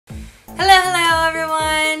Hello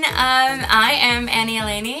everyone. I am Annie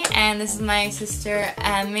Eleni, and this is my sister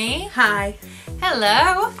Emmy. Hi.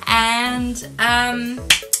 Hello. And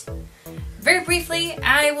very briefly,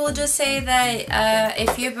 I will just say that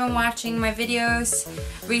if you've been watching my videos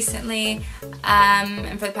recently,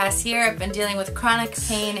 and for the past year, I've been dealing with chronic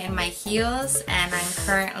pain in my heels, and I'm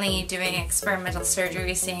currently doing experimental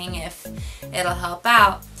surgery, seeing if it'll help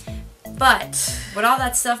out. But what all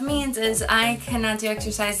that stuff means is I cannot do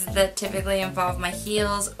exercises that typically involve my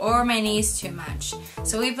heels or my knees too much.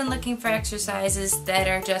 So we've been looking for exercises that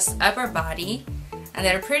are just upper body and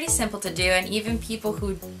that are pretty simple to do, and even people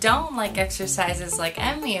who don't like exercises like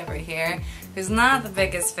Emmy over here, who's not the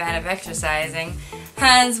biggest fan of exercising,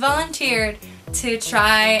 has volunteered to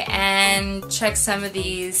try and check some of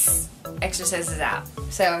these exercises out.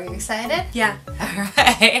 So are you excited? Yeah.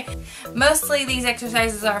 Alright. Mostly these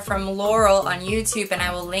exercises are from Laurel on YouTube, and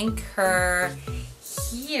I will link her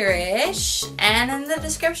here-ish and in the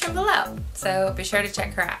description below. So be sure to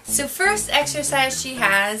check her out. So first exercise she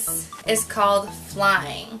has is called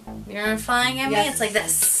flying. You remember flying, Emmy? Yes. It's like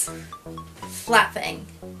this. Flapping.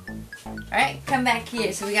 Alright, come back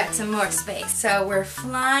here so we got some more space. So we're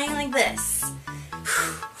flying like this.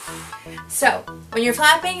 So, when you're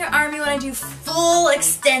flapping your arm, you want to do full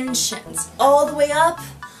extensions. All the way up,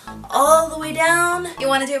 all the way down. You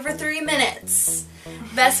want to do it for 3 minutes.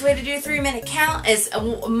 Best way to do a 3-minute count is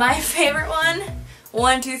my favorite one,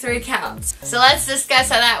 1, 2, 3 counts. So let's discuss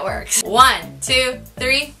how that works. 1, 2,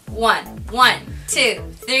 3, 1. 1, 2,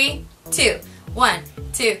 3, 2. 1,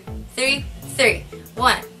 2, 3, 3.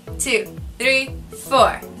 1, 2, 3,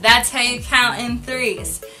 4. That's how you count in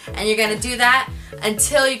threes. And you're going to do that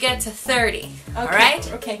until you get to 30. Okay.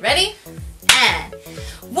 Alright? Okay. Ready? And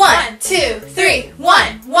 1, 2, 3, 1,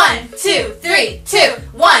 1, 2, 3, 2,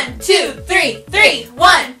 1, 2, 3, 3,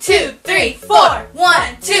 1, 2, 3, 4,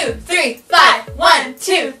 1, 2, 3, 5, 1,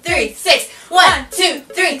 2, 3, 6, 1, 2,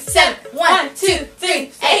 3, 7, 1, 2,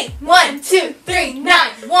 3, 8, 1, 2, 3,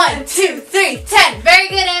 9, 1, 2, 3, 10. Very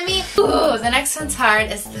good, Emmy. Ooh, the next one's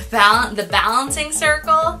hard is the balancing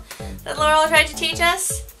circle that Laurel tried to teach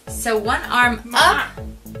us. So one arm up,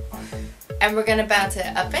 and we're gonna bounce it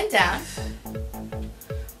up and down.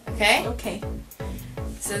 Okay? Okay.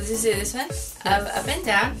 So just do this one, up and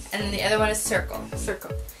down, and then the other one is circle.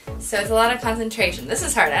 Circle. So it's a lot of concentration. This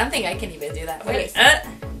is hard. I don't think I can even do that. Wait.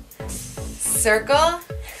 Circle.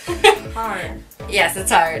 Hard. Yes,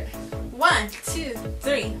 it's hard. 1, 2,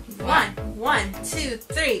 3. 1, 1, 2,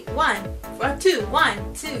 3. 1, 2,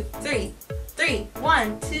 1, 2, 3. 3,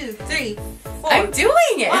 1, 2, 3, 4. I'm doing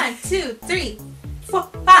it. 1, 2, 3, 4,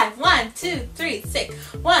 5. 1, 2, 3, 6.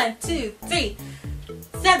 1, 2, 3,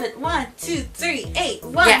 7. 1, 2, 3, 8.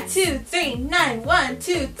 1, Yes. 2, 3, 9. 1,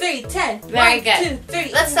 2, 3, 10. Very 1, good. 2,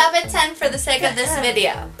 3. Let's stop at 10 for the sake of this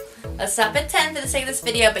video. Let's stop at 10 for the sake of this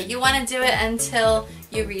video, but you want to do it until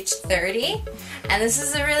you reach 30. And this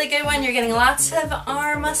is a really good one. You're getting lots of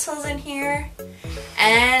arm muscles in here.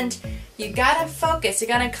 And you gotta focus. You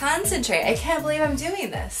gotta concentrate. I can't believe I'm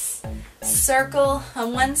doing this. Circle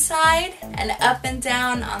on one side and up and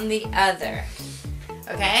down on the other.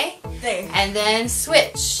 Okay? There. And then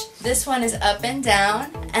switch. This one is up and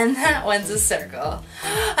down, and that one's a circle.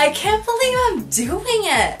 I can't believe I'm doing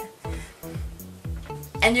it.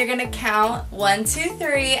 And you're gonna count 1, 2,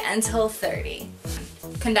 3 until 30.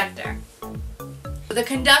 Conductor. The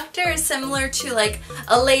conductor is similar to like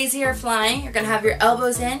a lazy or flying. You're gonna have your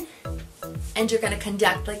elbows in, and you're gonna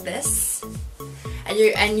conduct like this.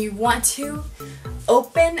 And you want to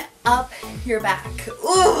open up your back.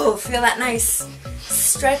 Ooh, feel that nice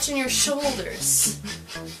stretch in your shoulders.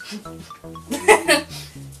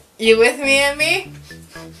 You with me, Emmy?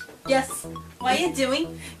 Yes. What are you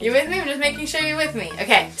doing? You with me? I'm just making sure you're with me.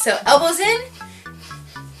 Okay, so elbows in,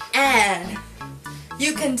 and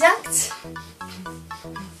you conduct,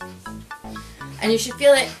 and you should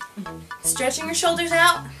feel it stretching your shoulders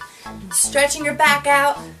out, stretching your back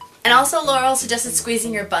out, and also Laurel suggested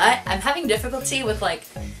squeezing your butt. I'm having difficulty with like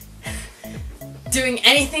doing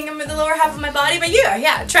anything in the lower half of my body, but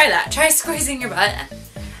yeah, try that. Try squeezing your butt.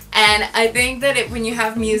 And I think that when you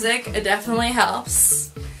have music, it definitely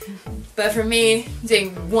helps. But for me,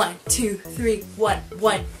 doing 1, 2, 3, 1,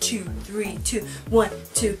 1, 2, 3, 2, 1,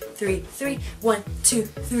 2, 3, 3, 1, 2,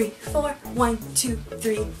 3, 4, 1, 2,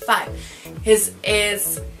 3, 5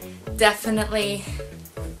 is definitely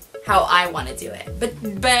how I want to do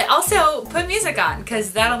it. But also put music on,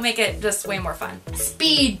 because that'll make it just way more fun.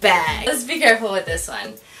 Speed bag. Let's be careful with this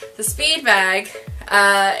one. The speed bag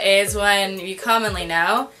is when you commonly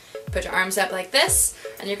know, put your arms up like this,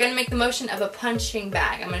 And you're going to make the motion of a punching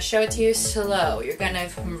bag. I'm going to show it to you slow. You're going to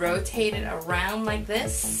rotate it around like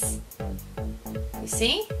this. You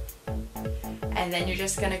see? And then you're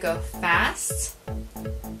just going to go fast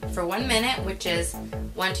for 1 minute, which is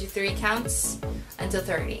 1, 2, 3 counts until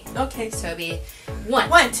 30. Okay. So it'll be 1,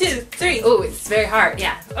 1, 2, 3. Oh, it's very hard.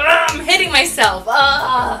 Yeah. I'm hitting myself.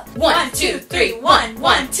 1, 2, 3. 1,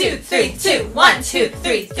 1, 2, 3, 2. 1, 2,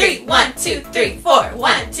 3, 3. 1, 2, 3, 4.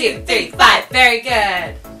 1, 2, 3, 5. Very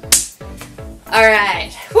good. All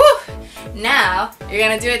right. Whew. Now you're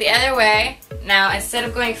gonna do it the other way. Now instead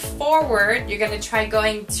of going forward, you're gonna try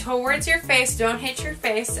going towards your face. Don't hit your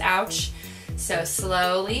face. Ouch. So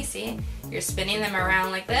slowly, see, you're spinning them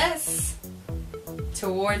around like this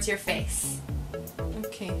towards your face.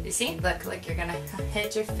 Okay. You see? Look, like you're gonna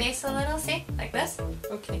hit your face a little, see? Like this?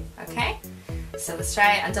 Okay. Okay? So let's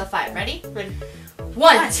try it until 5. Ready? Ready.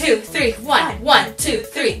 1, 2, 3, 1, 1, 2,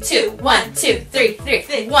 3, 2, 1, 2, 3,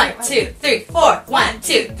 3, 1, 2, 3, 4, 1,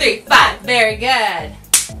 2, 3, 5. Very good.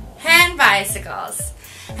 Hand bicycles.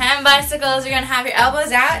 Hand bicycles, you're gonna have your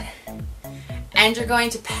elbows out and you're going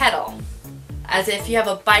to pedal as if you have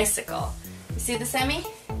a bicycle. You see this, Emmy?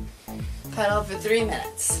 Pedal for 3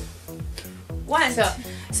 minutes.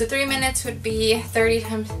 So 3 minutes would be 30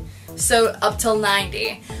 times, so up till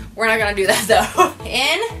 90. We're not gonna do that though.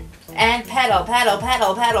 In and pedal, pedal,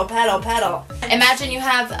 pedal, pedal, pedal, pedal. Imagine you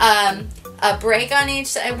have a brake on each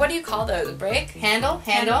side. What do you call those? Brake? Handle?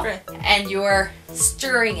 And you're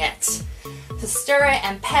stirring it. So stir it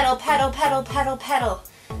and pedal, pedal, pedal, pedal, pedal.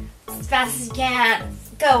 As fast as you can.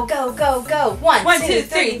 Go, go, go, go. 1, 2,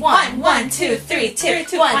 3, 1, 1, 2, 3, 2,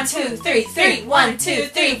 1, 2, 3, 3, 1, 2,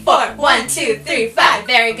 3, 4, 1, 2, 3, 5.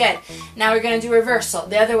 Very good. Now we're gonna do reversal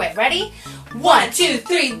the other way. Ready? 1, 2,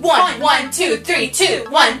 3, 1, 1, 2, 3, 2,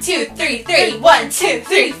 1, 2, 3, 3, 1, 2,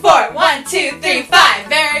 3, 4, 1, 2, 3, 5.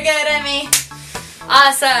 Very good, Emmy.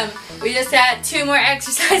 Awesome. We just had 2 more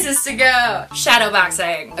exercises to go. Shadow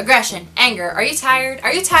boxing. Aggression. Anger. Are you tired?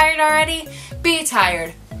 Are you tired already? Be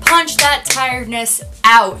tired. Punch that tiredness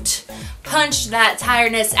out. Punch that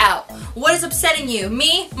tiredness out. What is upsetting you?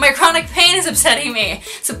 Me? My chronic pain is upsetting me.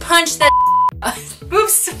 So punch that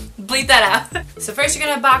oops, bleep that out. So first you're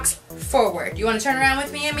gonna box forward. You wanna turn around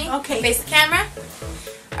with me, Emmy? Okay. Face the camera.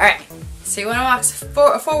 Alright. So you wanna box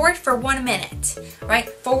forward for 1 minute. Right?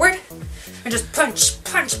 Forward. And just punch,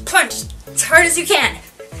 punch, punch as hard as you can.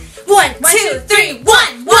 1, 2, 3,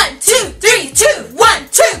 1, 1, 2, 3, 2, 1,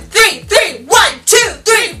 2, 3, 3, 1, 2,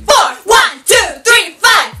 3, 4, 1, 2, 3,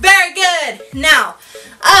 5. Very good. Now,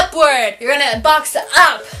 upward. You're gonna box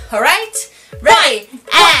up. Alright? Ready?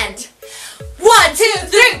 And 1, 2,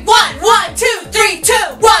 3, 1, 1, 2, 3, 2,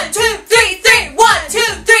 1, 2, 3, 3, 1, 2,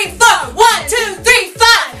 3, 4, 1, 2, 3,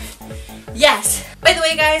 5. Yes. By the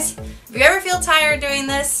way, guys, if you ever feel tired doing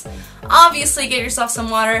this, obviously get yourself some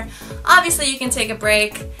water. Obviously you can take a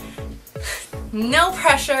break. No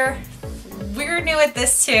pressure. We're new at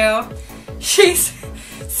this too. She's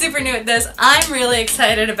super new at this. I'm really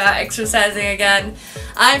excited about exercising again.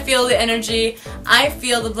 I feel the energy. I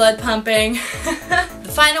feel the blood pumping.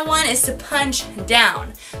 The final one is to punch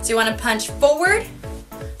down. So you want to punch forward,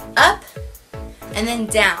 up, and then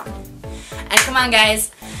down. And come on,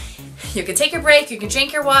 guys. You can take your break, you can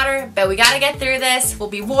drink your water, but we gotta get through this. We'll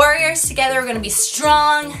be warriors together. We're gonna be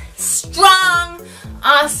strong, strong,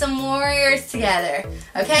 awesome warriors together.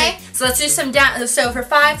 Okay? So let's do some down. So for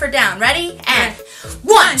 5 for down. Ready? And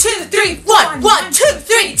 1, 2, 3, 1, 1, 2,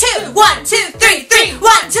 3, 2, 1, 2, 3, 3,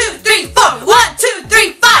 1, 2, 3, 4, 1, 2,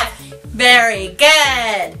 3, 5. Very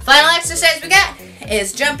good. Final exercise we got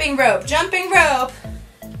is jumping rope. Jumping rope.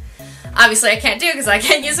 Obviously I can't do it because I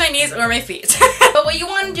can't use my knees or my feet. But what you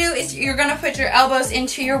want to do is you're going to put your elbows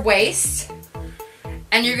into your waist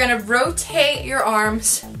and you're going to rotate your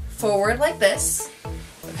arms forward like this.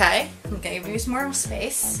 Okay? I'm going to give you some more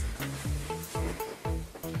space.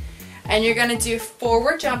 And you're going to do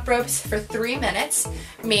forward jump ropes for 3 minutes,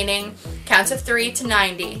 meaning counts of 3 to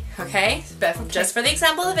 90. Okay? But just for the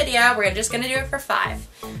example of the video, we're just going to do it for 5.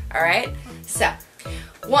 Alright? So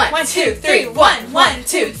 1, 2, 3, 1, 1,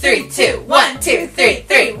 2, 3, 2, 1, 2, 3,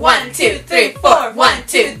 3, 1, 2, 3, 4, 1,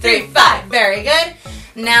 2, 3, 5. Very good.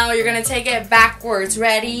 Now you're gonna take it backwards.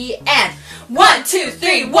 Ready? And 1, 2,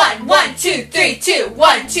 3, 1, 1, 2, 3, 2,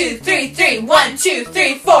 1, 2, 3, 3, 1, 2,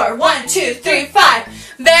 3, 4, 1, 2, 3, 5.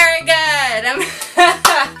 Very good.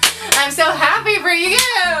 I'm so happy for you.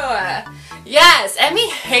 Yes, Emmy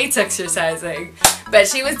hates exercising, but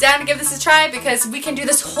she was down to give this a try because we can do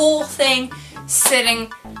this whole thing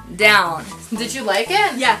sitting down. Did you like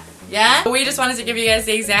it? Yeah. Yeah? We just wanted to give you guys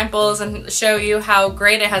the examples and show you how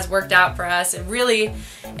great it has worked out for us. It really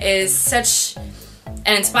is such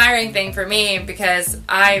an inspiring thing for me because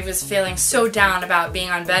I was feeling so down about being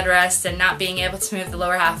on bed rest and not being able to move the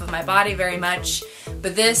lower half of my body very much.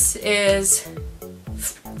 But this is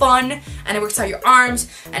fun, and it works out your arms,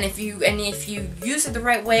 and if you use it the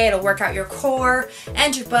right way, it'll work out your core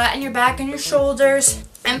and your butt and your back and your shoulders.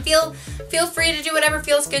 And feel free to do whatever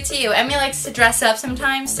feels good to you. Emmy likes to dress up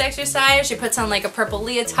sometimes to exercise. She puts on like a purple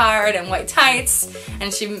leotard and white tights,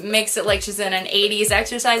 and she makes it like she's in an 80s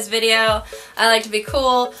exercise video. I like to be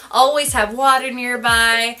cool. Always have water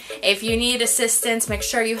nearby. If you need assistance, make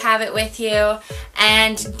sure you have it with you.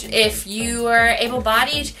 And if you are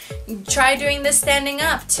able-bodied, try doing this standing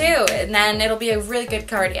up too, and then it'll be a really good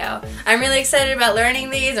cardio. I'm really excited about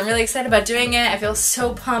learning these. I'm really excited about doing it. I feel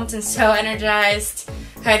so pumped and so energized.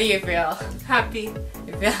 How do you feel? Happy.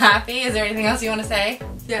 You feel happy? Is there anything else you want to say?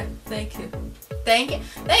 Yeah, thank you. Thank you.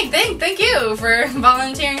 Thank you for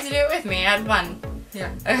volunteering to do it with me. I had fun.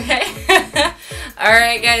 Yeah. Okay.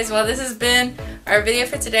 Alright guys, well this has been our video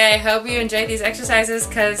for today. I hope you enjoyed these exercises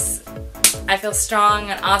because I feel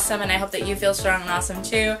strong and awesome, and I hope that you feel strong and awesome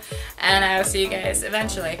too. And I will see you guys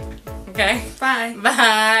eventually. Okay? Bye.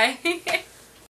 Bye.